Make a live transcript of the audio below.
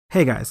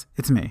Hey guys,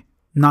 it's me.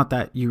 Not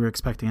that you were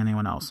expecting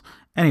anyone else.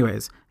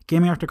 Anyways,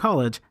 Gaming After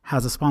College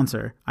has a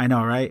sponsor. I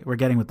know, right? We're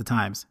getting with the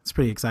times. It's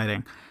pretty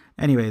exciting.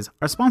 Anyways,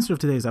 our sponsor of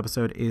today's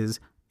episode is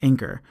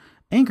Anchor.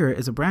 Anchor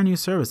is a brand new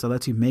service that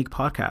lets you make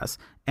podcasts,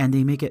 and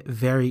they make it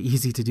very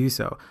easy to do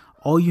so.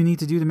 All you need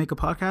to do to make a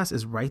podcast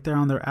is right there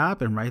on their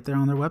app and right there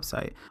on their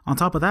website. On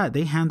top of that,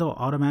 they handle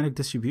automatic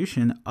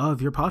distribution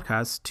of your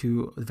podcast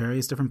to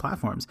various different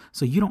platforms,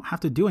 so you don't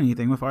have to do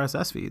anything with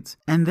RSS feeds.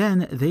 And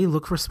then they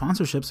look for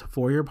sponsorships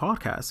for your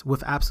podcast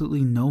with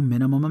absolutely no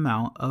minimum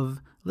amount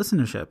of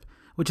listenership,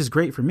 which is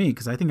great for me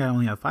because I think I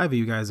only have 5 of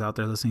you guys out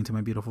there listening to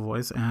my beautiful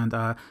voice. And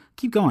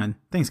keep going.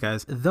 Thanks,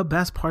 guys. The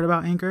best part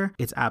about Anchor,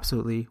 it's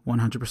absolutely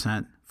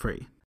 100%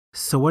 free.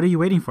 So what are you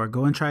waiting for?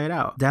 Go and try it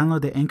out.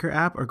 Download the Anchor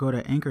app or go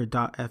to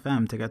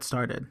anchor.fm to get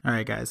started. All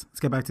right, guys, let's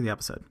get back to the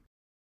episode.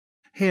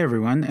 Hey,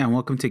 everyone, and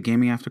welcome to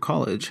Gaming After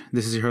College.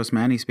 This is your host,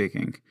 Manny,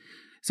 speaking.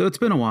 So it's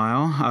been a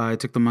while. I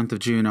took the month of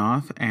June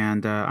off,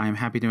 and I'm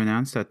happy to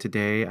announce that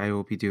today I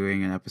will be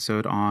doing an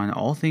episode on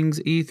all things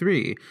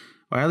E3,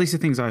 or at least the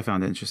things I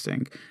found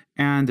interesting.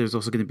 And there's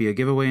also going to be a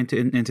giveaway in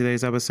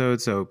today's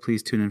episode, so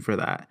please tune in for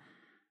that.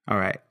 All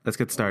right, let's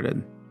get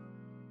started.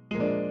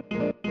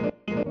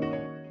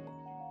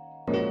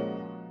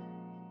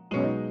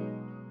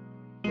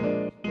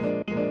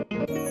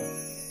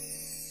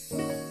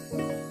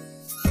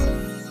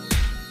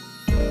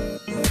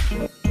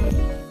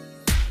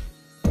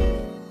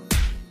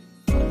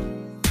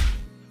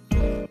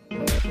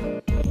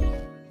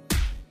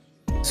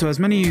 So as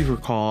many of you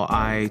recall,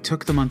 I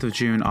took the month of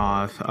June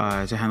off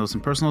to handle some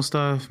personal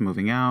stuff,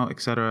 moving out,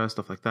 etc.,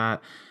 stuff like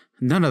that.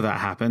 None of that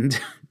happened,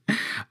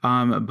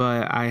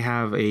 but I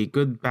have a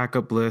good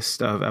backup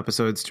list of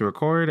episodes to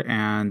record,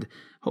 and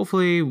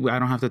hopefully I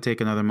don't have to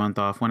take another month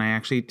off when I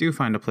actually do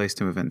find a place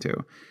to move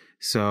into.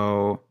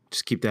 So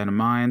just keep that in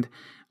mind.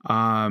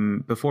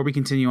 Before we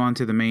continue on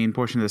to the main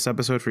portion of this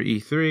episode for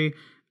E3,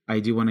 I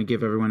do want to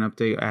give everyone an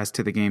update as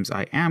to the games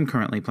I am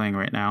currently playing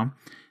right now.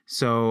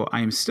 So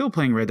I am still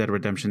playing Red Dead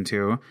Redemption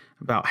 2,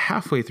 about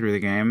halfway through the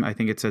game. I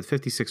think it's at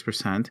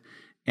 56%,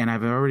 and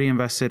I've already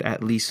invested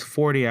at least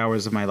 40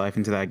 hours of my life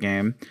into that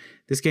game.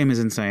 This game is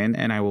insane,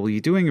 and I will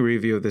be doing a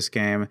review of this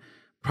game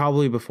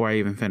probably before I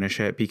even finish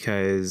it,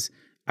 because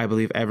I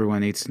believe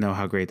everyone needs to know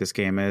how great this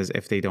game is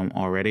if they don't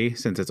already,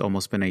 since it's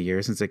almost been a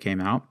year since it came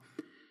out.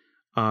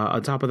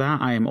 On top of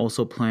that, I am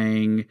also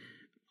playing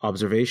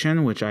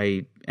Observation, which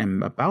I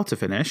am about to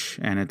finish,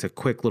 and it's a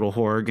quick little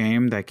horror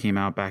game that came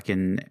out back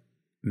in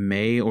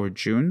May or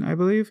June, I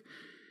believe.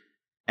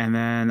 And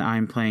then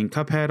I'm playing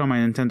Cuphead on my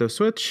Nintendo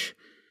Switch.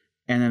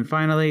 And then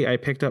finally, I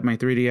picked up my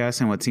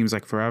 3DS in what seems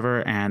like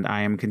forever, and I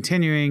am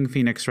continuing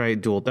Phoenix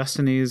Wright Dual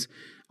Destinies.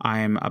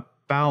 I'm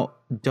about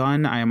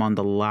done. I am on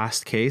the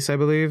last case, I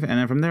believe. And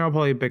then from there, I'll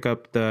probably pick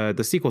up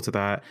the sequel to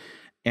that.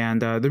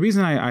 And the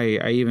reason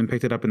I even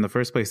picked it up in the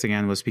first place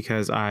again was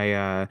because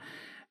I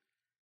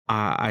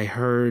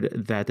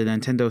heard that the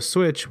Nintendo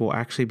Switch will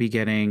actually be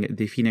getting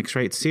the Phoenix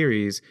Wright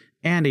series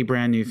and a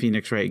brand new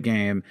Phoenix Wright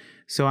game.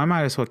 So I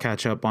might as well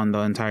catch up on the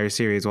entire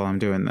series while I'm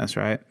doing this,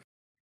 right?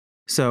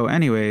 So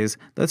anyways,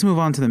 let's move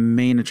on to the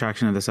main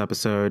attraction of this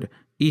episode,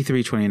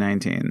 E3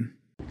 2019.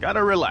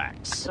 Gotta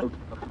relax.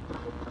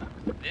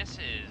 This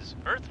is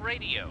Earth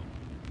Radio.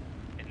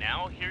 And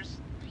now here's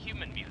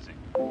human music.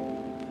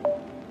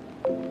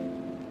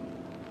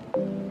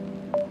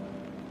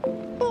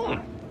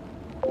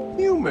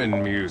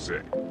 Human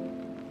music.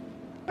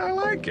 I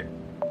like it.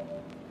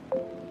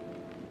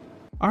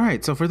 All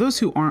right, so for those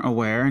who aren't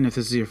aware, and if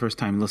this is your first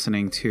time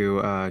listening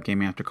to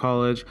Gaming After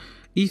College,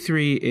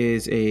 E3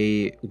 is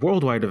a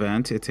worldwide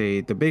event. It's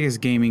the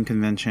biggest gaming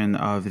convention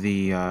of the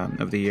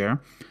year,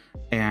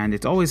 and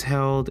it's always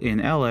held in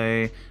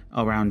LA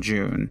around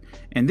June.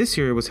 And this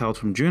year it was held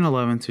from June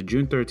 11th to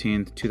June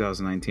 13th,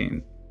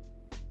 2019.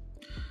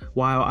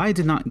 While I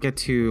did not get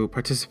to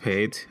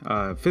participate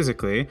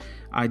physically,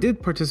 I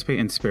did participate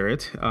in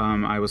spirit.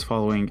 I was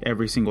following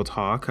every single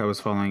talk. I was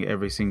following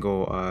every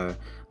single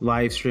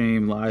live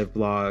stream, live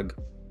blog,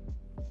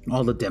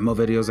 all the demo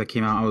videos that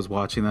came out. I was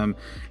watching them,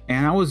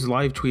 and I was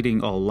live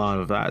tweeting a lot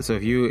of that. So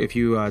if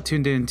you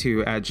tuned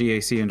into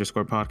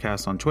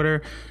 @GAC_podcast on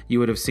Twitter, you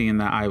would have seen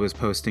that I was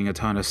posting a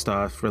ton of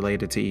stuff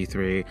related to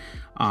E3.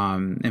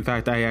 In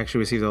fact, I actually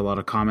received a lot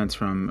of comments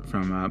from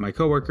my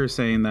coworkers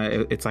saying that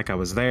it's like I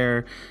was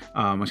there,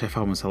 which I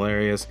found was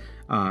hilarious.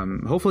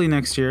 Hopefully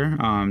next year,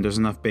 there's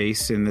enough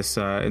base in this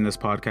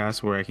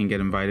podcast where I can get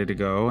invited to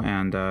go,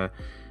 and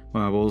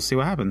we'll see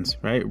what happens,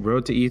 right?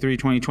 Road to E3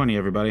 2020,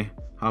 everybody.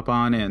 Hop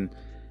on in.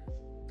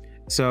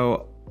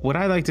 So what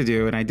I like to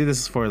do, and I did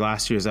this for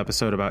last year's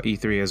episode about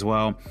E3 as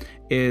well,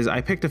 is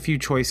I picked a few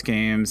choice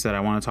games that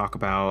I want to talk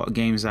about,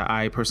 games that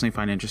I personally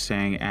find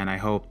interesting, and I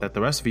hope that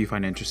the rest of you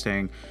find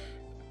interesting.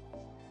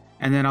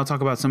 And then I'll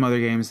talk about some other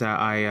games that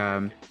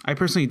I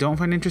personally don't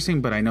find interesting,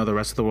 but I know the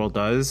rest of the world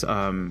does.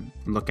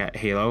 Look at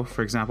Halo,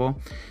 for example.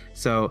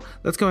 So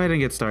let's go ahead and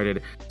get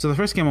started. So the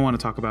first game I want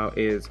to talk about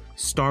is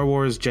Star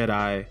Wars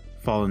Jedi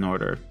Fallen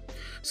Order.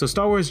 So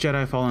Star Wars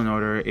Jedi Fallen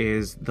Order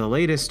is the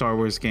latest Star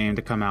Wars game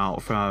to come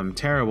out from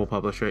terrible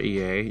publisher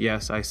EA.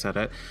 Yes, I said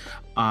it.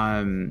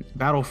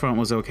 Battlefront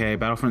was okay.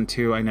 Battlefront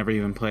 2 I never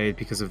even played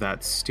because of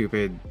that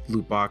stupid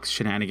loot box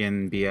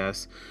shenanigan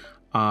BS.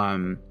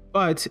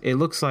 But it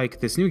looks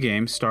like this new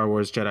game, Star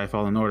Wars Jedi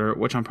Fallen Order,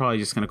 which I'm probably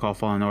just going to call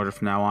Fallen Order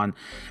from now on,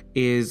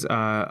 is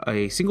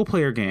a single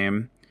player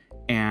game,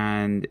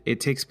 and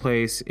it takes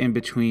place in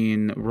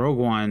between Rogue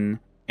One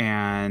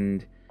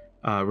and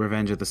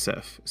Revenge of the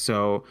Sith.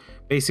 So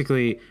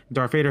basically,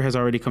 Darth Vader has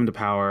already come to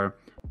power.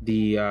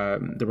 The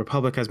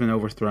Republic has been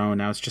overthrown.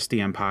 Now it's just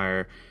the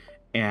Empire,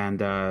 and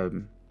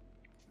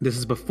this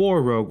is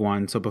before Rogue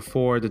One, so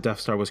before the Death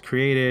Star was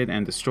created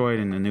and destroyed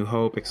in A New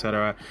Hope,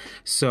 etc.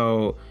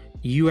 So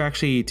you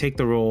actually take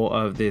the role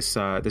of this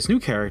new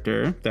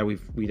character that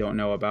we don't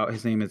know about.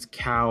 His name is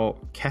Cal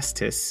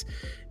Kestis,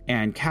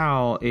 and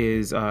Cal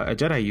is a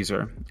Jedi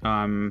user.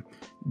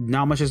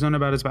 Not much is known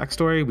about his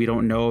backstory. We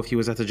don't know if he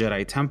was at the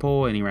Jedi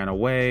Temple and he ran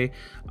away.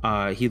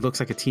 He looks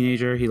like a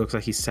teenager. He looks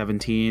like he's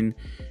 17,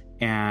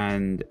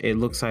 and it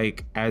looks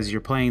like as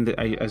you're playing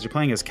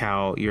as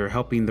Cal, you're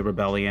helping the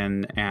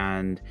rebellion,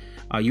 and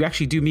you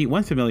actually do meet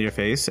one familiar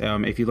face.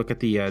 If you look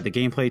at the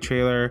gameplay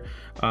trailer,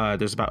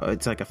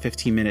 it's like a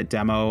 15-minute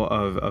demo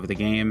of the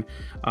game.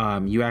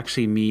 You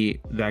actually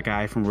meet that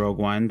guy from Rogue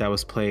One that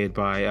was played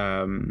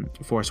by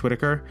Forrest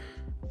Whitaker.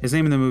 His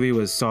name in the movie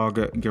was Saw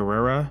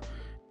Gerrera,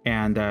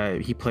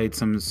 and he played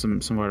some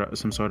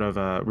sort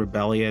of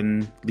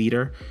rebellion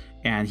leader.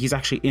 And he's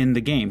actually in the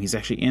game. He's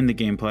actually in the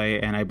gameplay,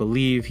 and I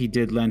believe he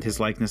did lend his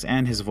likeness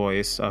and his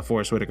voice,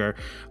 Forrest Whitaker,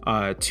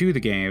 to the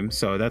game.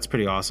 So that's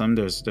pretty awesome.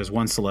 There's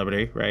one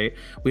celebrity, right?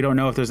 We don't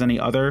know if there's any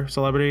other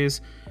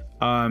celebrities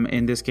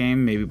in this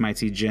game. Maybe we might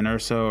see Jyn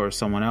Erso or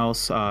someone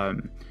else.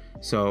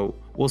 So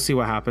we'll see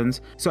what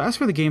happens. So as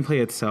for the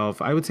gameplay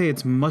itself, I would say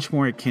it's much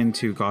more akin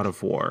to God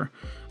of War,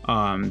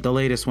 the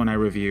latest one I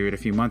reviewed a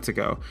few months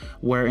ago,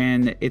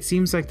 wherein it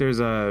seems like there's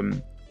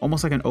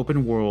almost like an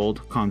open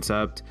world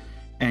concept,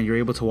 and you're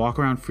able to walk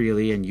around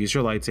freely and use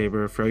your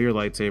lightsaber, throw your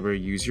lightsaber,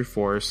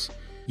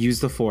 use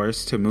the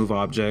force to move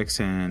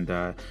objects and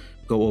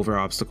go over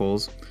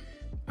obstacles.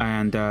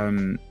 And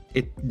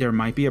there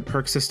might be a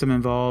perk system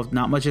involved.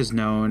 Not much is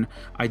known.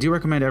 I do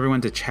recommend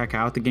everyone to check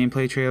out the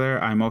gameplay trailer.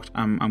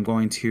 I'm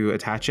going to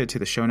attach it to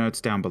the show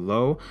notes down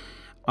below.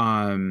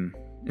 Down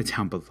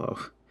below.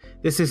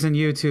 This isn't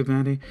YouTube,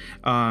 Mandy.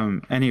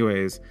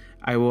 Anyways,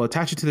 I will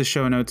attach it to the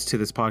show notes to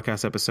this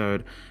podcast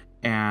episode,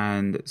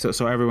 and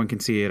so everyone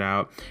can see it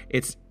out.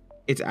 It's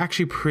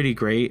actually pretty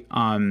great.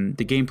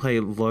 The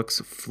gameplay looks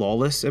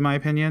flawless in my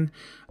opinion.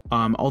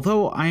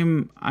 Although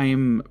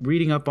I'm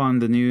reading up on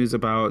the news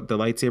about the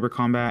lightsaber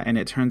combat, and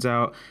it turns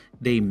out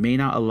they may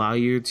not allow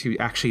you to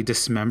actually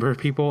dismember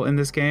people in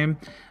this game.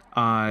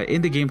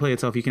 In the gameplay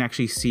itself, you can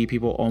actually see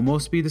people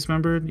almost be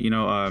dismembered.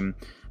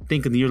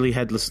 Think Nearly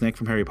Headless Nick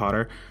from Harry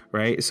Potter,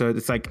 right? So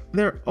it's like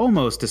they're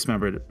almost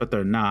dismembered, but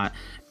they're not.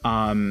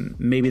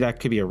 Maybe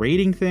that could be a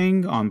rating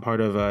thing on part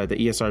of the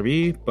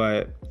ESRB,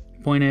 but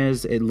point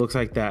is, it looks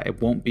like that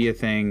it won't be a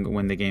thing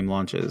when the game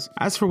launches.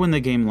 As for when the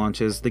game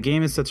launches, the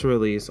game is set to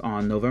release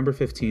on November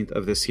 15th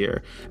of this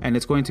year, and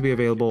it's going to be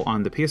available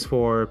on the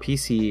PS4,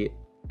 PC,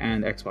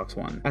 and Xbox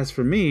One. As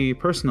for me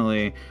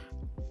personally,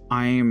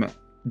 I'm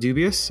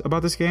dubious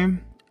about this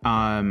game.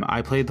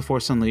 I played The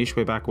Force Unleashed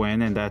way back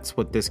when, and that's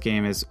what this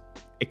game is.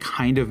 It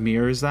kind of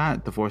mirrors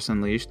that, The Force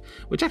Unleashed,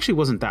 which actually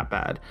wasn't that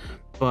bad,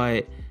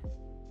 but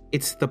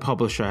it's the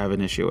publisher I have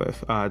an issue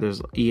with.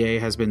 EA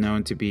has been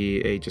known to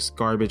be a just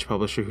garbage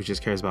publisher who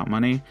just cares about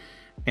money,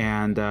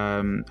 and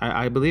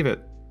I believe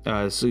it.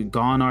 So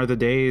gone are the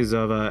days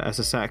of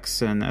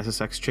SSX and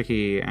SSX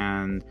Tricky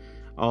and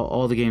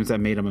all the games that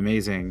made them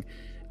amazing.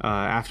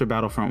 After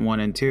Battlefront 1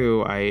 and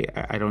 2,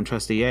 I don't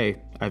trust EA.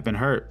 I've been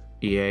hurt,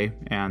 EA,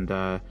 and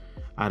I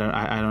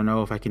don't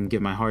know if I can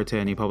give my heart to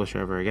any publisher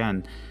ever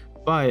again.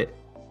 But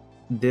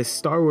this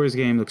Star Wars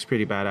game looks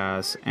pretty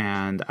badass,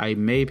 and I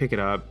may pick it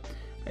up.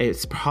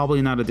 It's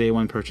probably not a day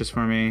one purchase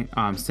for me,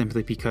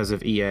 simply because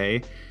of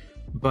EA,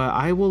 but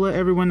I will let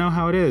everyone know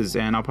how it is,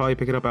 and I'll probably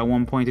pick it up at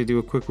one point to do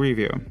a quick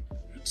review.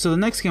 So the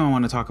next game I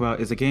want to talk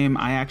about is a game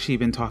I actually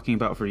been talking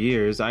about for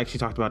years. I actually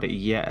talked about it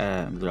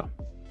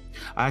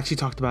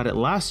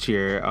last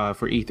year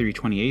for E3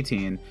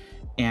 2018,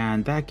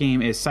 and that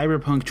game is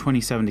Cyberpunk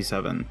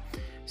 2077.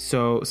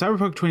 So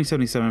Cyberpunk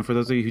 2077, for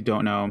those of you who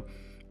don't know,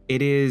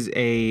 it is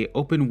a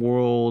open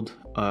world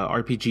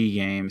RPG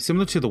game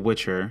similar to The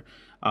Witcher,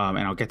 and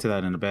I'll get to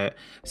that in a bit.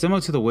 Similar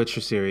to the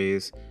Witcher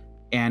series,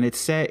 and it's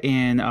set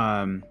in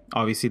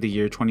obviously the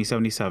year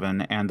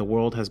 2077, and the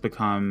world has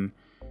become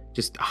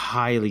just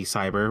highly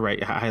cyber,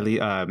 right? Highly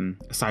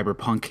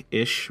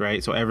cyberpunk-ish,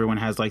 right? So everyone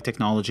has like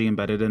technology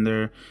embedded in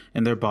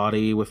their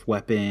body with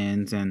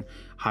weapons and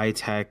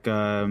high-tech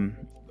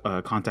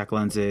contact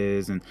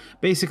lenses, and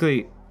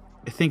basically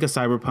think a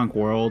cyberpunk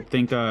world,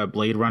 think a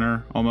Blade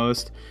Runner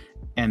almost,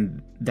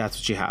 and that's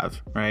what you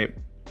have, right?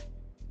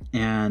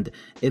 And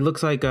it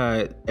looks like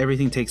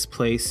everything takes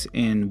place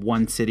in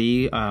one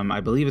city. I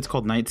believe it's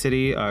called Night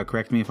City.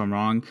 Correct me if I'm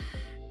wrong.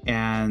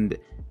 and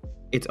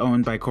it's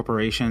owned by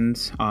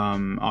corporations.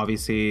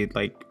 Obviously,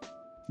 like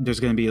there's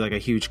going to be like a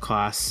huge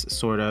class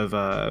sort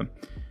of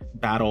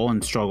battle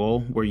and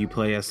struggle where you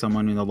play as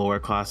someone in the lower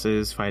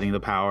classes fighting the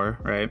power,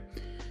 right?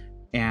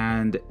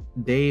 And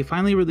they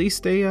finally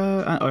released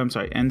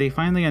and they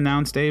finally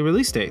announced a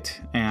release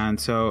date. And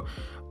so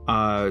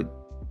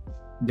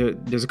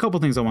there's a couple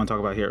things I want to talk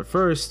about here.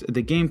 First,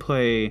 the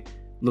gameplay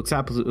looks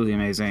absolutely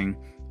amazing.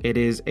 It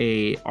is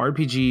a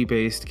RPG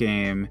based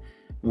game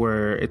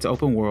where it's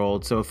open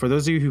world. So for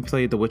those of you who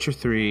played The Witcher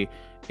 3,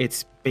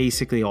 it's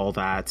basically all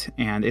that.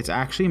 And it's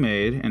actually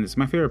made, and it's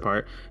my favorite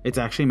part, it's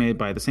actually made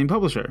by the same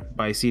publisher,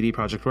 by CD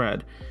Projekt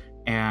Red.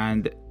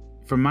 And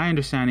from my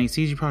understanding,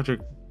 CD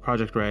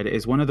Projekt Red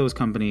is one of those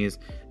companies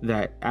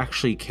that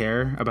actually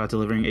care about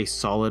delivering a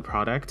solid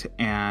product.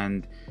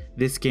 And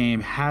this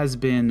game has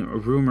been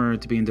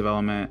rumored to be in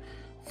development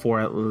for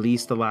at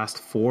least the last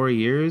 4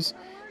 years.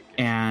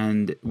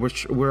 And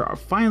we're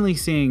finally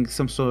seeing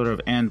some sort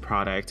of end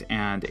product,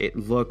 and it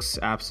looks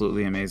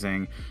absolutely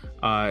amazing.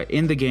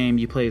 In the game,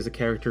 you play as a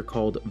character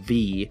called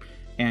V,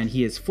 and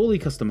he is fully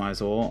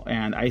customizable.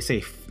 And I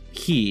say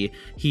he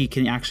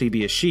can actually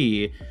be a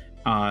she.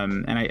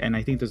 And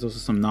I think there's also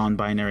some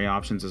non-binary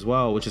options as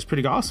well, which is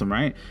pretty awesome,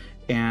 right?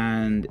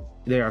 And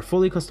they are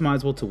fully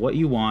customizable to what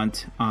you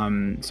want.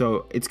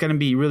 So it's going to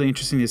be really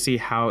interesting to see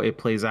how it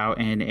plays out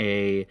in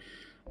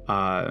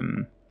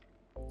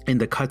in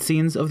the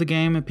cutscenes of the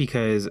game,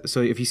 because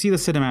so if you see the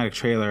cinematic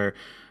trailer,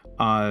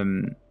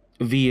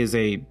 V is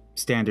a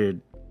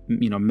standard,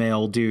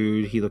 male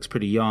dude. He looks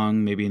pretty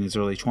young, maybe in his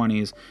early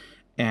 20s.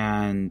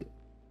 And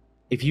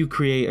if you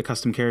create a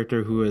custom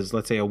character who is,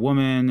 let's say, a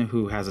woman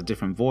who has a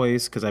different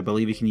voice, because I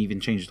believe you can even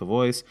change the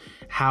voice,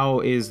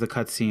 how is the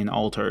cutscene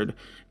altered?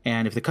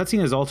 And if the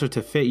cutscene is altered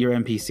to fit your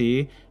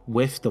NPC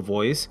with the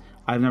voice,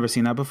 I've never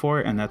seen that before,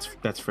 and that's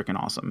freaking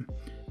awesome.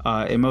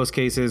 In most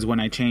cases, when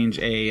I change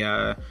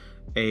a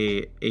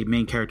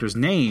main character's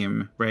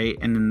name, right,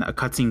 and then a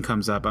cutscene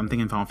comes up, I'm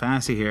thinking Final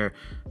Fantasy here,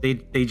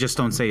 they just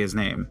don't say his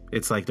name.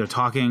 It's like they're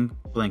talking,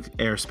 blank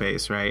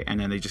airspace, right, and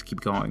then they just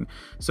keep going.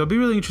 So it'd be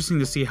really interesting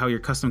to see how your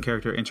custom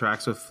character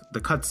interacts with the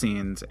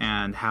cutscenes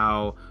and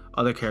how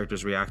other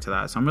characters react to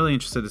that. So I'm really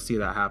interested to see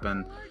that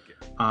happen.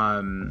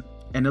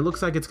 And it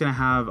looks like it's going to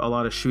have a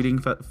lot of shooting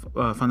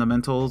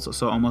fundamentals,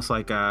 so almost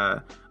like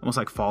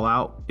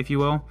Fallout, if you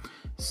will.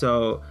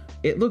 So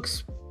it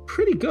looks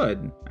pretty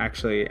good,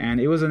 actually,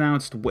 and it was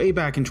announced way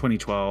back in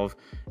 2012.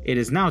 It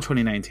is now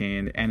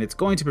 2019, and it's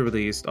going to be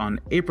released on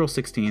April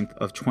 16th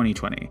of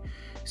 2020.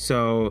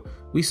 So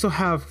we still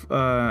have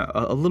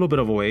a little bit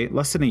of a wait,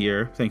 less than a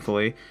year,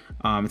 thankfully.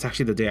 It's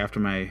actually the day after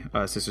my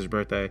sister's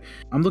birthday.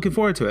 I'm looking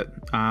forward to it.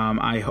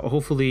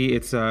 Hopefully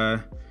it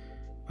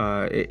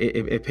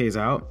pays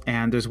out.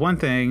 And there's one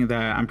thing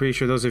that I'm pretty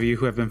sure those of you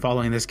who have been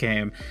following this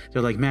game,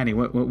 they're like, Manny,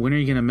 when are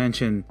you going to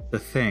mention The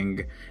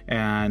Thing?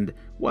 And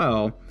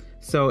well,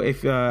 so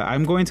if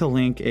I'm going to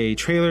link a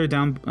trailer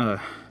into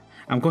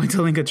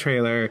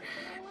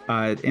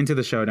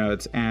the show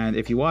notes, and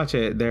if you watch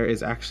it, there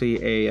is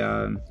actually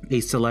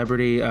a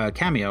celebrity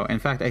cameo. In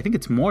fact, I think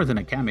it's more than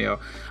a cameo.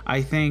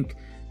 I think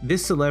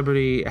this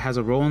celebrity has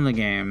a role in the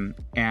game,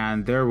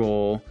 and their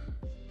role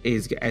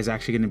is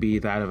actually going to be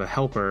that of a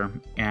helper,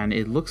 and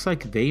it looks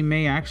like they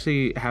may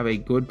actually have a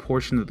good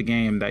portion of the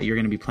game that you're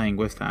going to be playing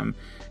with them.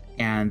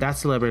 And that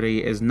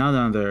celebrity is none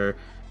other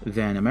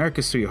than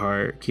America's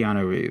sweetheart,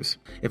 Keanu Reeves.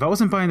 If I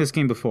wasn't buying this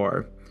game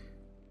before,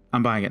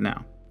 I'm buying it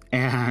now.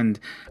 And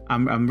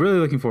I'm really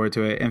looking forward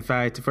to it. In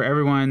fact, for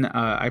everyone,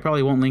 I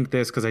probably won't link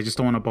this because I just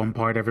don't want to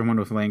bombard everyone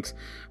with links.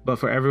 But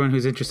for everyone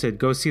who's interested,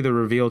 go see the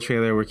reveal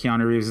trailer where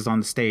Keanu Reeves is on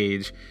the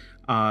stage.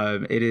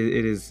 It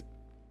is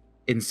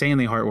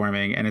insanely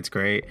heartwarming, and it's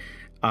great.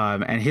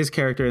 And his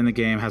character in the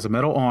game has a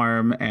metal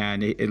arm,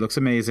 and it looks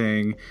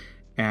amazing.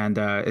 And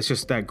it's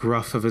just that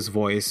gruff of his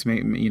voice.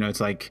 It's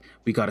like,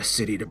 we got a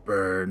city to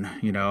burn,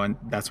 and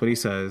that's what he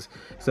says.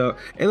 So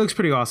it looks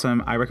pretty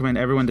awesome. I recommend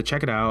everyone to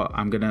check it out.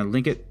 I'm going to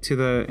link it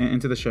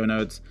into the show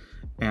notes.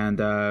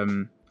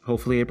 And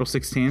hopefully April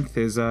 16th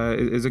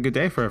is a good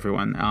day for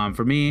everyone.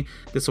 For me,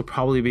 this will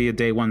probably be a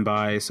day one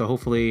buy. So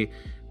hopefully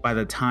by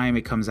the time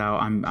it comes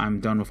out, I'm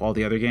done with all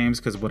the other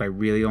games, because what I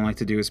really don't like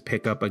to do is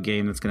pick up a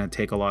game that's going to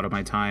take a lot of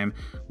my time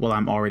while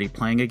I'm already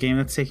playing a game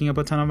that's taking up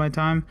a ton of my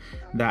time.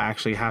 That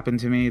actually happened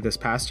to me this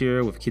past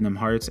year with Kingdom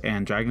Hearts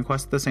and Dragon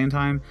Quest at the same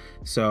time.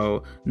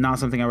 So not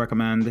something I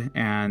recommend,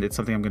 and it's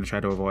something I'm going to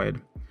try to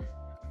avoid.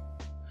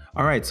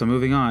 All right, so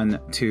moving on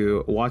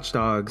to Watch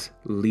Dogs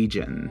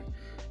Legion.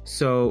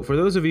 So for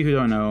those of you who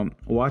don't know,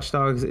 Watch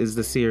Dogs is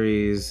the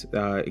series.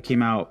 It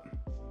came out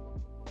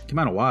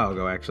a while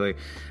ago, actually.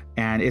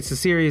 And it's a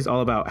series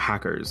all about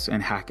hackers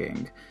and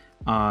hacking.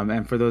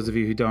 And for those of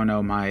you who don't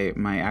know,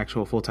 my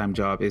actual full-time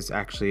job is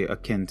actually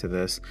akin to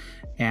this.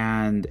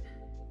 And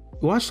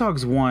Watch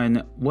Dogs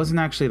 1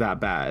 wasn't actually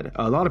that bad.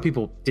 A lot of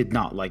people did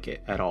not like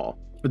it at all.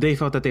 They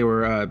felt that they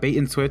were bait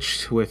and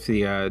switched with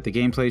the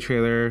gameplay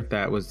trailer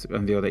that was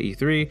unveiled at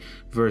E3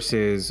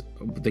 versus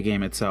the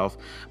game itself.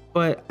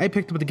 But I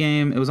picked up the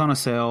game. It was on a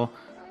sale.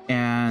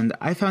 and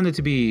I found it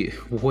to be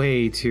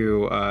way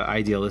too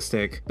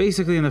idealistic.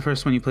 Basically, in the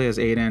first one, you play as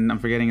Aiden. I'm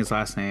forgetting his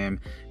last name.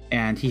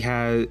 And he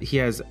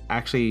has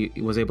actually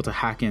was able to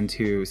hack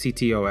into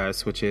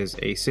CTOS, which is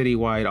a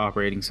citywide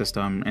operating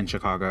system in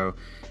Chicago.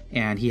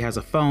 And he has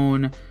a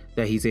phone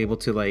that he's able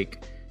to,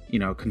 like, you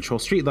know, control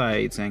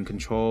streetlights and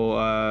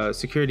control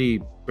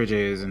security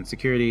bridges and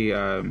security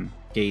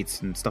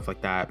gates and stuff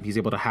like that. He's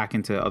able to hack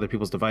into other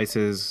people's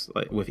devices,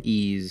 like, with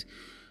ease.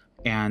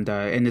 And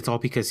it's all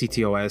because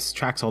CTOS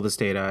tracks all this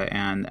data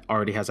and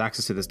already has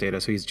access to this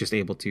data. So he's just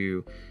able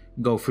to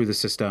go through the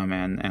system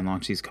and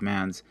launch these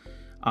commands.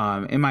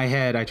 In my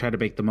head, I try to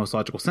make the most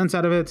logical sense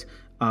out of it,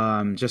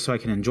 just so I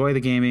can enjoy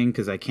the gaming,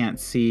 because I can't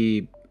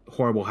see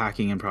horrible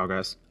hacking in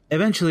progress.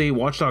 Eventually,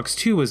 Watch Dogs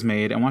 2 was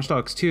made, and Watch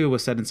Dogs 2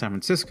 was set in San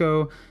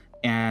Francisco,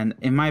 and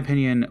in my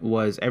opinion,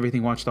 was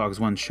everything Watch Dogs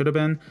 1 should have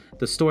been.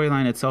 The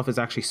storyline itself is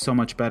actually so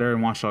much better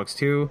in Watch Dogs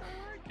 2,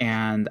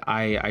 and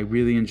I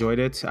really enjoyed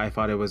it. I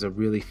thought it was a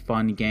really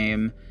fun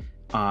game.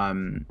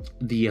 The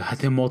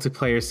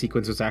multiplayer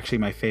sequence was actually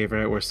my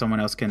favorite, where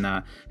someone else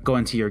can go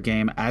into your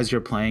game as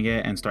you're playing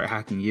it and start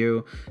hacking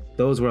you.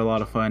 Those were a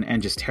lot of fun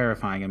and just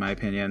terrifying in my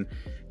opinion,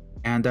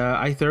 and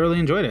I thoroughly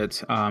enjoyed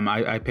it.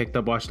 I picked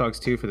up Watch Dogs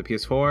 2 for the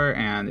PS4,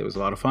 and it was a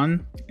lot of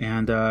fun.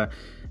 And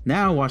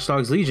now Watch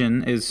Dogs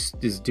Legion is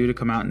due to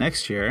come out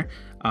next year.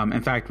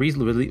 In fact,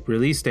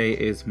 release date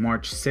is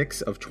March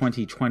 6th of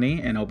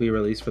 2020, and it'll be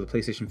released for the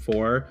PlayStation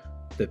 4,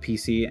 the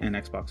PC, and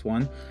Xbox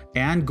One,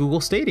 and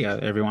Google Stadia.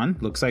 Everyone,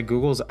 looks like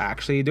Google's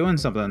actually doing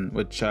something,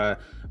 which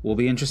will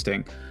be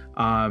interesting.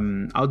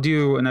 I'll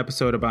do an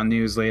episode about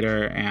news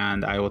later,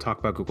 and I will talk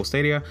about Google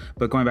Stadia.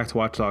 But going back to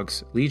Watch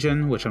Dogs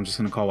Legion, which I'm just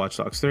going to call Watch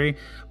Dogs 3.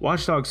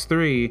 Watch Dogs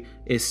 3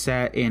 is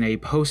set in a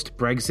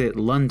post-Brexit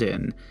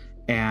London,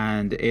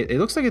 and it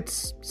looks like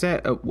it's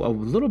set a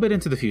little bit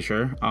into the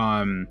future.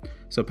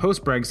 So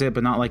post-Brexit,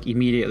 but not like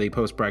immediately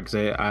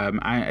post-Brexit.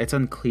 It's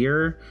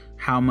unclear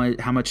how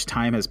much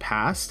time has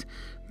passed,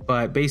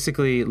 but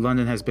basically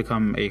London has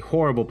become a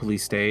horrible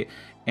police state,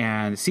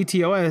 and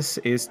CTOS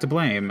is to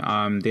blame.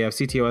 They have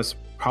CTOS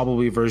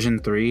probably version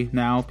 3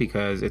 now,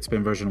 because it's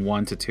been version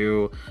 1 to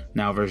 2,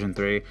 now version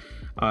 3.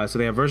 So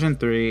they have version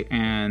 3,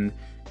 and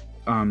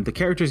the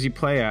characters you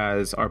play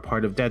as are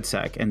part of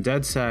DedSec, and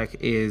DedSec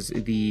is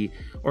the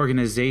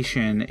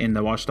organization in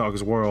the Watch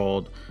Dogs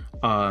world.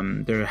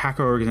 They're a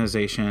hacker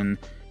organization,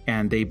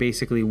 and they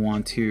basically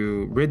want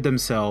to rid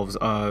themselves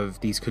of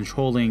these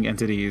controlling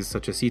entities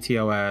such as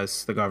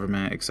CTOS, the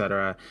government,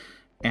 etc.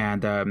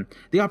 And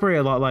they operate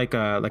a lot like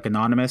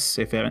Anonymous.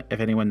 If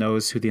anyone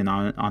knows who the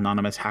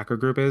Anonymous hacker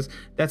group is,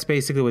 that's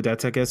basically what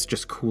DedSec is,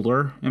 just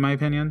cooler, in my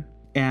opinion.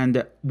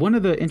 And one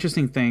of the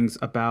interesting things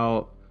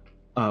about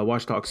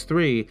Watch Dogs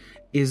 3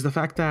 is the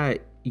fact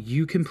that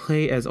you can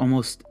play as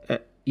almost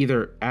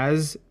either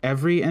as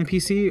every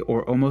NPC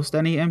or almost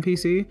any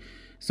NPC.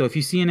 So if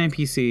you see an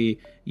NPC,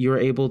 you're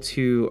able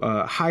to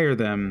hire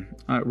them,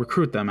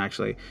 recruit them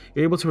actually.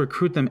 You're able to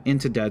recruit them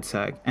into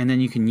DedSec, and then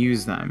you can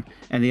use them.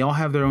 And they all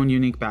have their own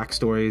unique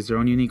backstories, their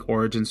own unique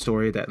origin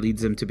story that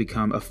leads them to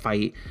become a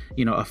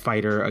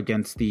fighter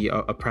against the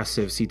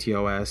oppressive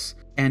CTOS.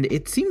 And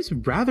it seems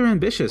rather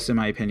ambitious, in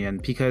my opinion,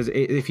 because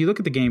if you look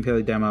at the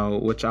gameplay demo,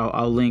 which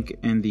I'll link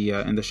in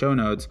the show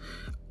notes,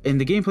 in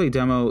the gameplay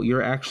demo,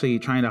 you're actually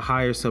trying to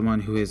hire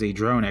someone who is a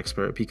drone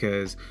expert,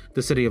 because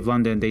the city of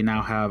London, they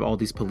now have all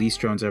these police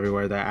drones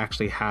everywhere that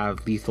actually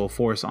have lethal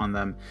force on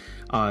them.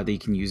 They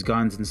can use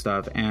guns and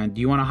stuff. And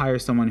you want to hire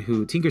someone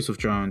who tinkers with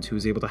drones,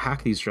 who's able to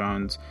hack these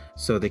drones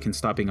so they can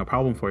stop being a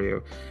problem for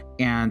you.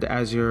 And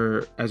as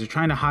you're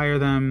trying to hire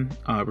them,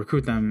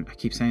 recruit them, I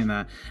keep saying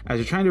that, as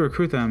you're trying to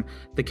recruit them,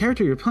 the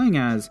character you're playing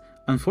as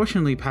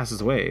unfortunately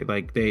passes away.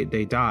 Like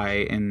they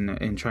die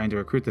in trying to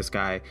recruit this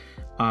guy.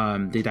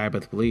 They die by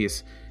the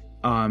police,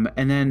 and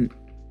then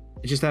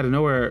just out of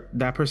nowhere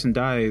that person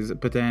dies,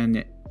 but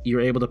then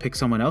you're able to pick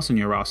someone else in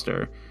your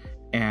roster,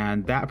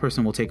 and that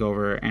person will take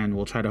over and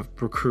will try to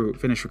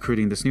finish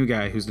recruiting this new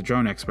guy who's the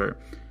drone expert.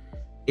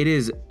 It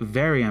is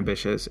very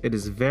ambitious. It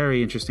is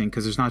very interesting,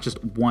 because there's not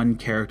just one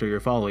character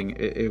you're following.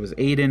 It was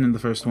Aiden in the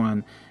first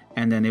one,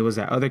 and then it was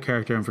that other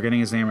character, I'm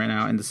forgetting his name right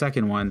now, in the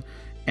second one,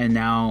 and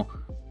now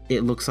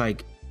it looks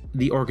like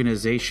the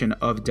organization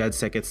of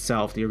DedSec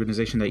itself, the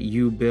organization that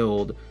you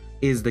build,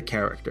 is the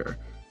character.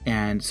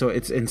 And so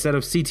it's, instead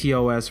of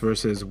CTOS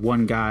versus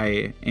one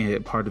guy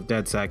part of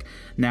DedSec,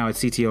 now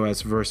it's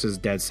CTOS versus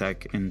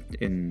DedSec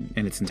in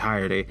its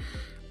entirety.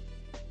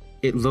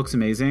 It looks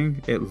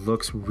amazing. It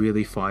looks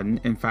really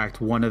fun. In fact,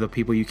 one of the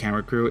people you can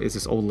recruit is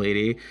this old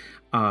lady.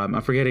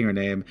 I'm forgetting her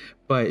name,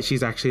 but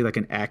she's actually like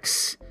an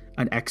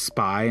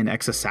ex-spy, an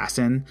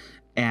ex-assassin,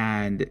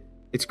 and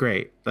it's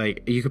great.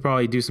 Like, you could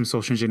probably do some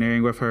social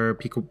engineering with her.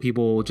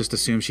 People will just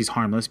assume she's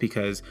harmless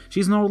because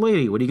she's an old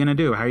lady. What are you gonna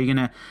do? How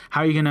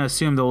are you gonna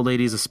assume the old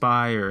lady's a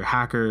spy or a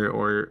hacker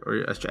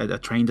or a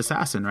trained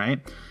assassin,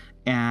 right?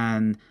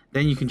 And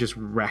then you can just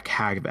wreak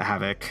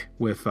havoc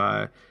with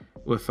this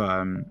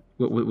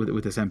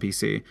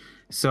NPC.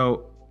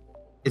 So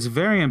it's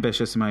very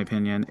ambitious in my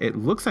opinion. It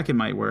looks like it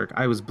might work.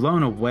 I was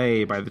blown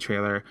away by the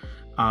trailer.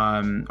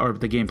 or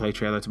the gameplay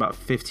trailer. It's about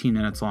 15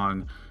 minutes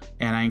long,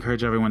 and I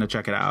encourage everyone to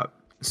check it out.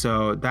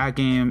 So that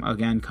game,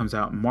 again, comes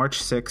out March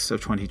 6th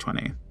of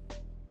 2020.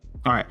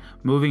 All right,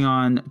 moving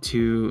on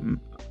to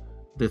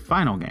the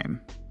final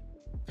game.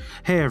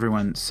 Hey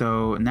everyone,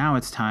 so now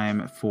it's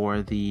time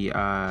for the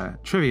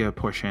trivia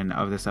portion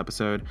of this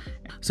episode.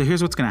 So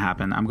here's what's going to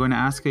happen. I'm going to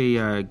ask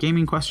a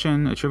gaming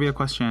question, a trivia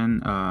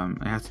question.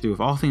 It has to do with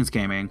all things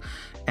gaming.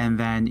 And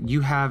then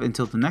you have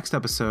until the next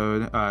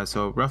episode,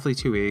 so roughly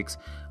 2 weeks,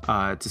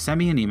 to send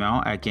me an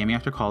email at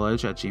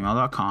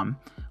gamingaftercollege@gmail.com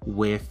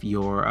with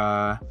your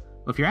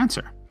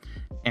answer.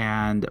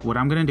 And what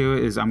I'm going to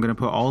do is I'm going to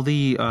put all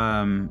the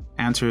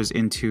answers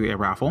into a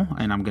raffle,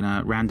 and I'm going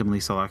to randomly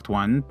select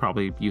one,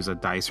 probably use a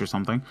dice or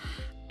something.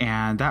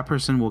 And that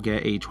person will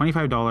get a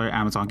 $25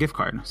 Amazon gift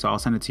card. So I'll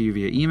send it to you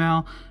via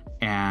email,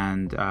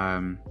 and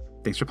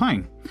thanks for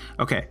playing.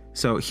 Okay,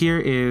 so here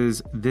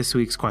is this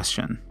week's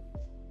question.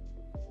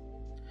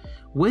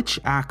 Which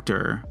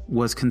actor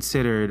was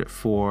considered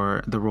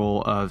for the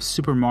role of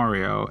Super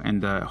Mario in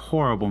the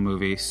horrible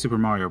movie Super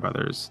Mario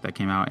Brothers that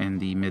came out in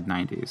the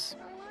mid-90s?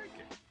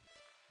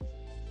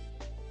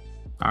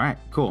 All right,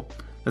 cool.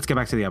 Let's get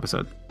back to the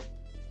episode.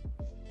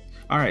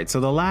 All right, so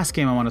the last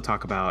game I want to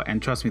talk about,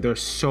 and trust me, there's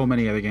so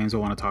many other games I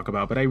want to talk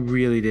about, but I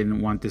really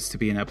didn't want this to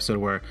be an episode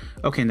where,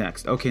 okay,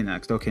 next. So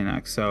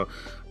there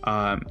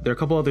are a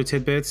couple other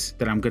tidbits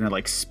that I'm going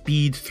to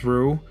speed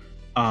through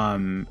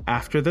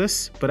after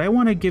this, but I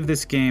want to give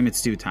this game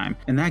its due time.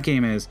 And that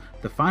game is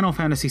the Final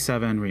Fantasy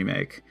VII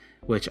Remake,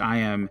 which I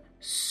am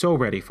so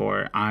ready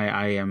for.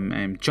 I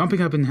am jumping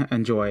up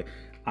in joy.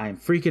 I'm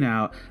freaking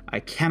out. I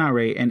cannot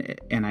wait,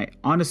 and I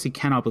honestly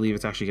cannot believe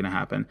it's actually going to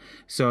happen.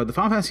 So the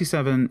Final Fantasy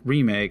VII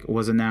Remake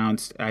was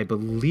announced, I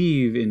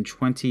believe, in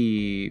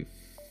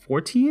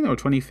 2014 or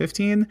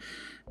 2015,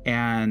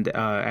 and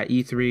at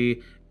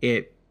E3,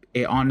 it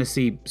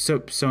honestly,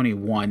 Sony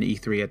won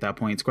E3 at that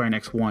point. Square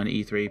Enix won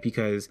E3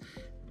 because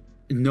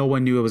no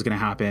one knew it was going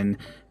to happen.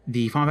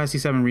 The Final Fantasy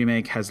VII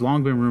Remake has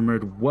long been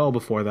rumored well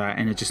before that,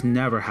 and it just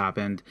never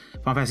happened.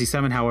 Final Fantasy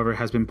VII, however,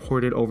 has been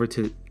ported over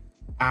to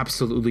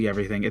absolutely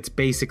everything. It's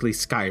basically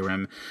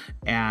Skyrim,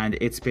 and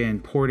it's been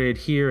ported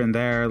here and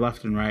there,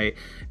 left and right.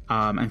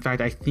 In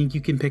fact, I think you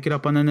can pick it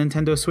up on the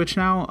Nintendo Switch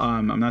now.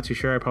 I'm not too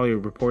sure. I probably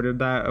reported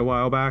that a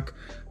while back,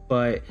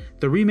 but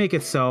the remake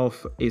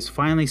itself is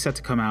finally set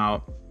to come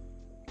out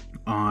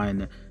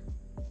on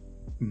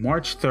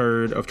March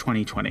 3rd of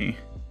 2020.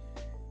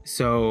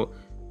 So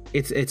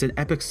it's an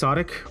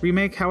episodic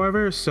remake,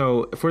 however.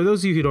 So for those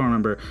of you who don't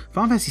remember,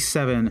 Final Fantasy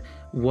VII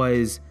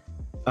was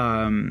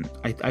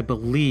I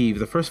believe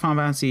the first Final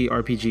Fantasy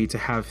RPG to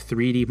have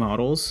 3D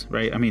models,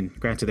 right? I mean,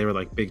 granted, they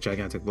were big,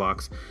 gigantic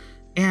blocks,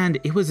 and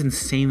it was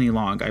insanely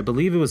long. I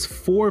believe it was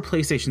 4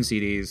 PlayStation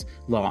CDs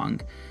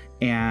long,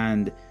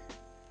 and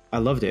I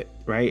loved it,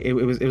 right? It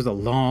was a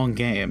long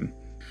game.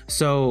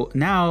 So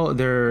now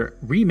they're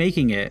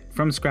remaking it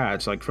from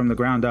scratch, from the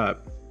ground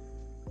up.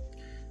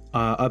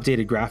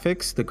 Updated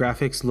graphics. The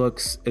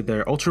graphics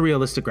they're ultra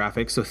realistic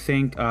graphics. So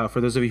think,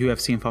 for those of you who have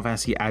seen Final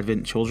Fantasy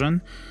Advent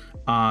Children,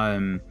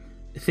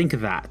 think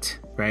that,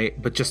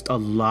 right? But just a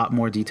lot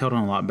more detailed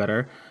and a lot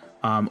better.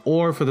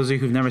 Or for those of you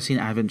who've never seen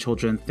Advent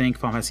Children, think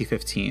Final Fantasy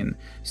 15.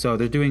 So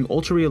they're doing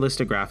ultra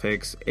realistic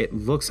graphics. It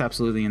looks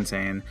absolutely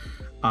insane.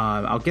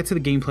 I'll get to the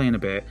gameplay in a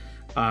bit.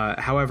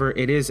 However,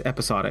 it is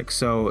episodic.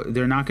 So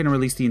they're not going to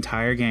release the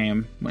entire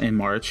game in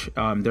March.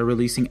 They're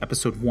releasing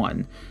episode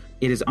 1.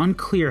 It is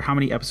unclear how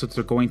many episodes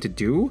they're going to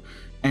do,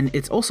 and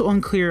it's also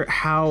unclear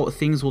how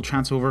things will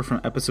transfer over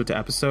from episode to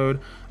episode.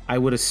 I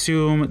would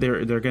assume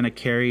they're going to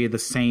carry the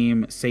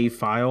same save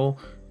file,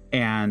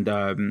 and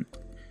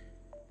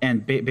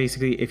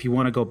basically, if you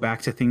want to go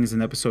back to things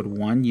in episode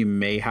 1, you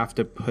may have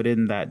to put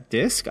in that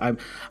disc.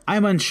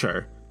 I'm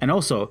unsure, and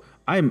also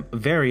I'm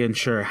very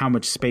unsure how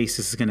much space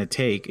this is going to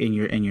take in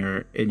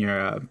your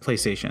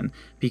PlayStation,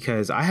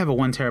 because I have a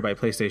 1 terabyte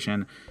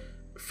PlayStation.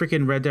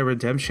 Freaking Red Dead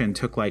Redemption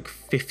took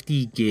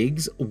 50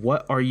 gigs.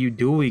 What are you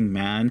doing,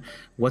 man?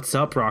 What's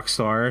up,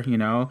 Rockstar?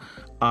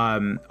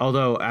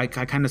 Although I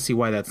kind of see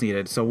why that's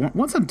needed. So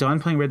once I'm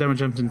done playing Red Dead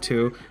Redemption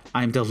 2,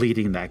 I'm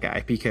deleting that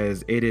guy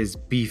because it is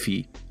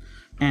beefy.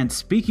 And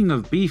speaking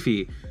of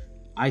beefy,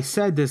 I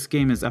said this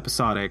game is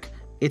episodic.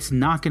 It's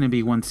not going to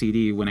be 1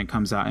 CD when it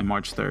comes out in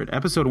March 3rd.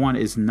 Episode 1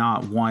 is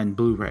not 1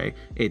 Blu-ray.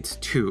 It's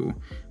 2.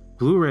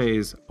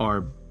 Blu-rays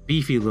are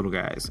beefy little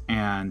guys,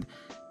 and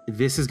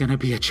this is going to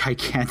be a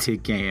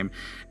gigantic game.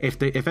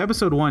 If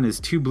episode 1 is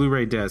 2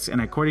 Blu-ray discs,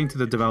 and according to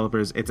the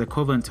developers, it's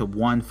equivalent to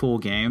 1 full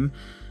game,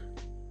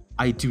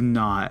 I do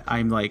not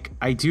want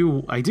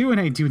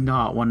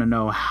to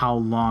know how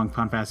long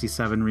Final Fantasy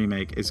VII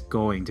Remake is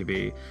going to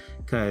be,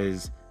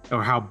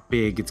 or how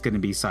big it's going to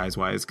be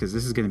size-wise, because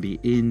this is going to be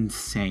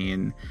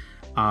insane.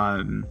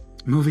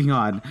 Moving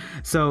on.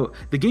 So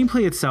the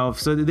gameplay itself,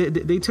 so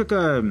they took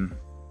a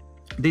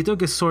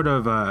sort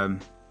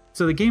of...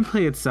 So the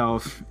gameplay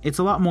itself, it's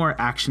a lot more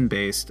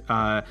action-based.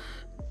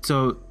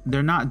 So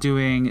they're not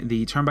doing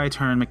the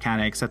turn-by-turn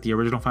mechanics that the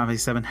original Final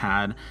Fantasy VII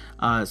had.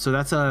 So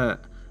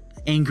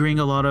angering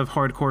a lot of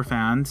hardcore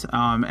fans.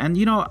 And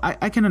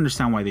I can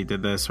understand why they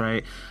did this,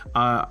 right?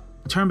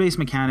 Turn-based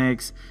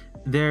mechanics,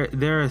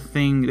 they're a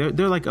thing.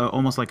 They're like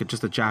almost like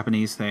just a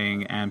Japanese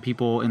thing, and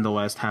people in the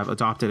West have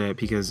adopted it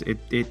because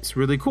it's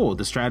really cool.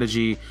 The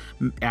strategy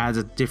adds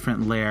a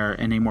different layer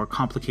and a more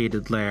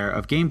complicated layer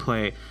of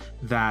gameplay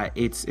that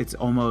it's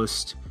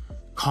almost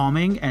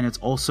calming, and it's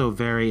also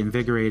very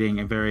invigorating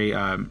and very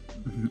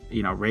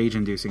rage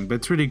inducing, but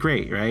it's really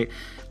great, right?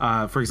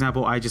 For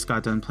example, I just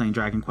got done playing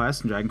Dragon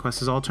Quest, and Dragon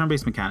Quest is all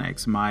turn-based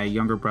mechanics. My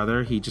younger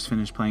brother, he just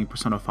finished playing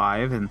Persona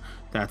 5, and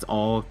that's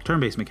all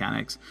turn-based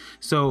mechanics.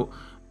 So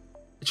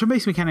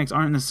turn-based mechanics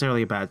aren't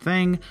necessarily a bad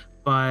thing,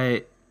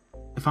 but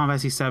Final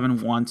Fantasy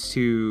VII wants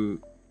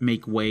to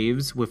make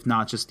waves with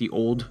not just the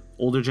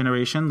older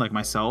generation like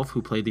myself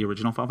who played the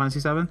original Final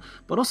Fantasy VII,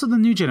 but also the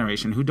new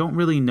generation who don't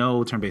really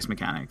know turn-based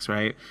mechanics,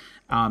 right?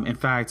 In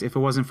fact, if it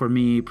wasn't for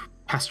me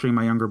pestering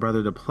my younger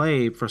brother to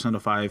play Persona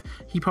 5,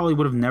 he probably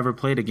would have never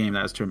played a game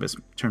that has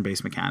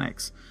turn-based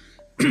mechanics.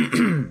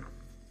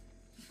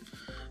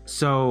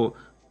 So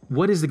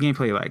what is the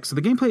gameplay like? So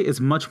the gameplay is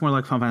much more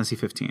like Final Fantasy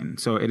 15.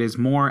 So it is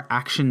more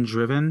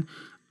action-driven.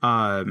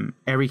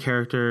 Every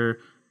character...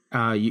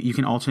 you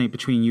can alternate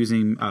between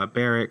using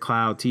Barret,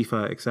 Cloud,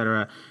 Tifa,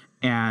 etc.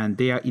 And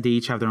they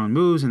each have their own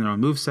moves and their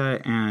own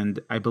moveset.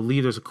 And I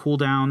believe there's a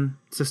cooldown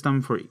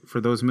system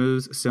for those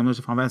moves, similar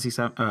to Final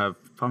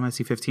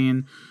Fantasy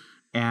 15.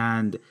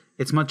 And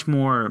it's much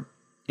more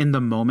in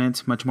the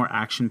moment, much more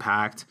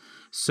action-packed.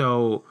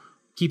 So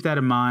keep that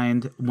in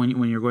mind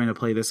when you're going to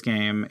play this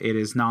game. It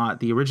is not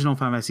the original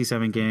Final Fantasy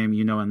VII game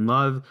you know and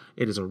love.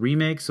 It is a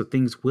remake, so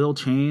things will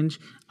change.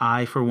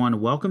 I, for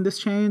one, welcome this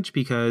change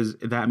because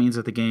that means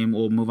that the game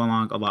will move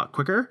along a lot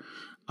quicker.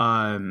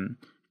 And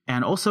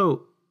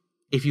also,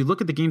 if you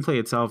look at the gameplay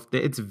itself,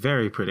 it's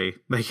very pretty.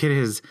 Like, it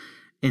is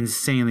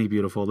insanely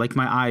beautiful. Like,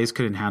 my eyes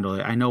couldn't handle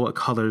it. I know what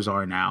colors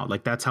are now.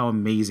 Like, that's how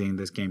amazing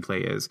this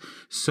gameplay is.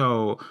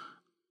 So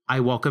I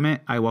welcome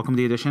it. I welcome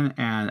the addition,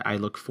 and I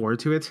look forward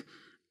to it.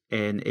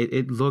 And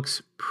it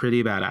looks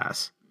pretty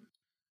badass.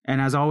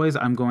 And as always,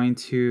 I'm going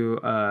to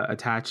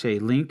attach a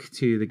link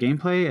to the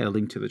gameplay, a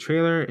link to the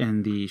trailer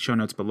in the show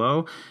notes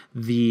below.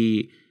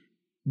 The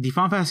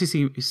Final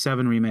Fantasy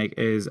VII Remake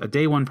is a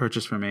day one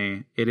purchase for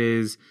me.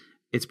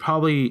 It's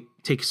probably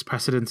takes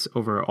precedence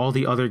over all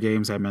the other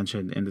games I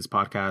mentioned in this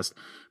podcast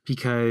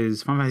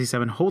because Final Fantasy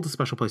VII holds a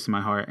special place in my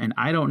heart, and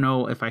I don't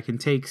know if I can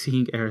take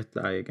seeing Aerith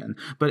die again.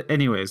 But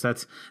anyways,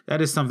 that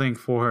is something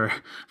for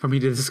me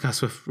to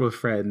discuss with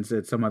friends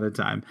at some other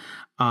time.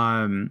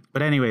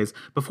 But anyways,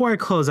 before I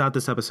close out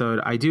this episode,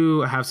 I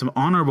do have some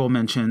honorable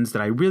mentions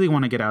that I really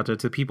want to get out there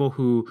to people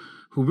who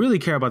really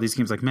care about these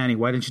games. Like, Manny,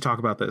 why didn't you talk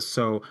about this?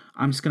 So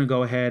I'm just going to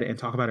go ahead and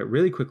talk about it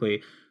really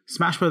quickly.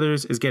 Smash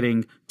Brothers is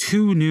getting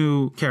 2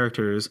 new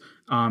characters.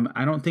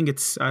 I don't think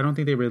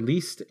they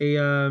released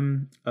I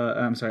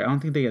don't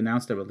think they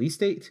announced a release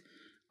date.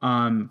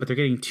 But they're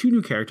getting 2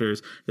 new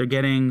characters. They're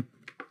getting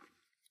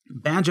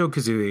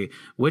Banjo-Kazooie,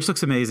 which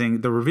looks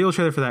amazing. The reveal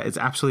trailer for that is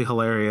absolutely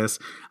hilarious.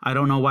 I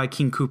don't know why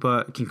King K.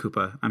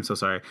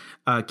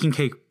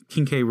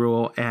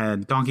 Rool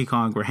and Donkey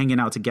Kong were hanging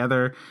out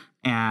together,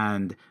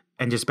 and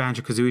just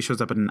Banjo-Kazooie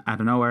shows up out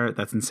of nowhere.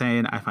 That's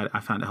insane. I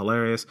found it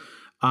hilarious.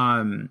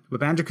 But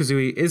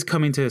Banjo-Kazooie is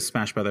coming to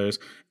Smash Brothers,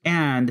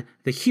 and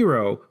the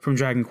hero from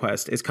Dragon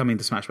Quest is coming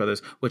to Smash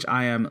Brothers, which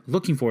I am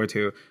looking forward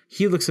to.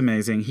 He looks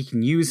amazing. He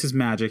can use his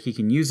magic. He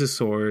can use his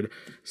sword.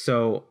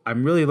 So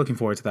I'm really looking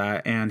forward to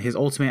that. And his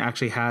ultimate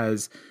actually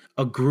has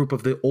a group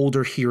of the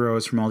older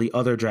heroes from all the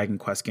other Dragon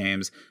Quest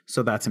games.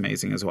 So that's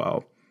amazing as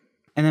well.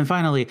 And then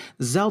finally,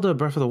 Zelda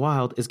Breath of the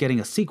Wild is getting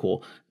a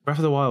sequel, Breath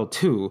of the Wild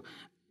 2.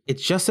 It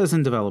just says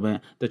in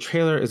development. The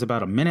trailer is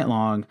about a minute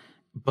long,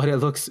 but it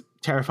looks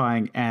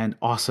terrifying and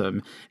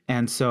awesome.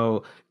 And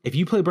so if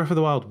you play Breath of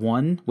the Wild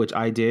 1, which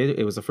I did,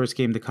 it was the first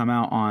game to come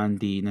out on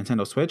the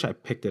Nintendo Switch. I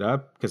picked it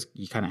up because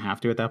you kind of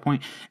have to at that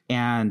point.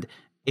 And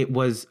it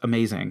was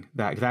amazing.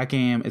 That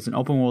game is an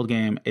open world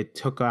game. It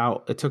took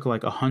like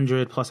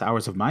 100+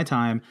 hours of my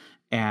time,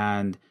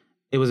 and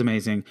it was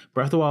amazing.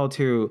 Breath of the Wild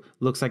 2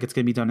 looks like it's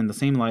going to be done in the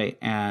same light,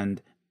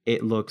 and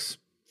it looks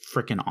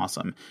freaking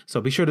awesome. So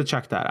be sure to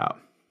check that out.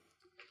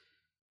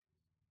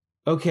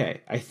 Okay,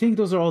 I think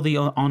those are all the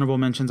honorable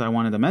mentions I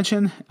wanted to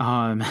mention.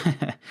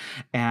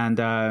 And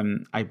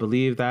I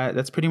believe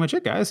that's pretty much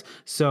it, guys.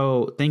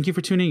 So thank you for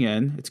tuning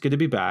in. It's good to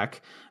be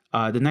back.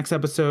 The next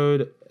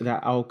episode that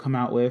I'll come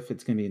out with,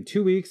 it's going to be in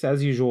 2 weeks,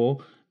 as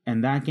usual.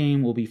 And that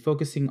game will be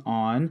focusing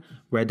on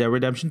Red Dead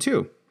Redemption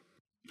 2.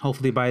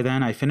 Hopefully by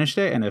then I finished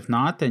it. And if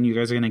not, then you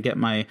guys are going to get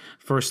my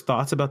first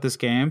thoughts about this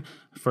game.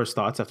 First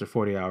thoughts after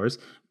 40 hours.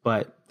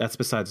 But that's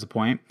besides the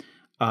point.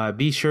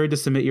 Be sure to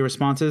submit your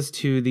responses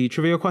to the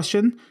trivia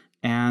question,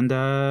 and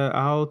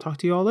I'll talk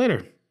to you all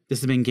later. This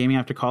has been Gaming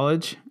After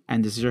College,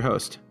 and this is your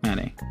host,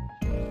 Manny.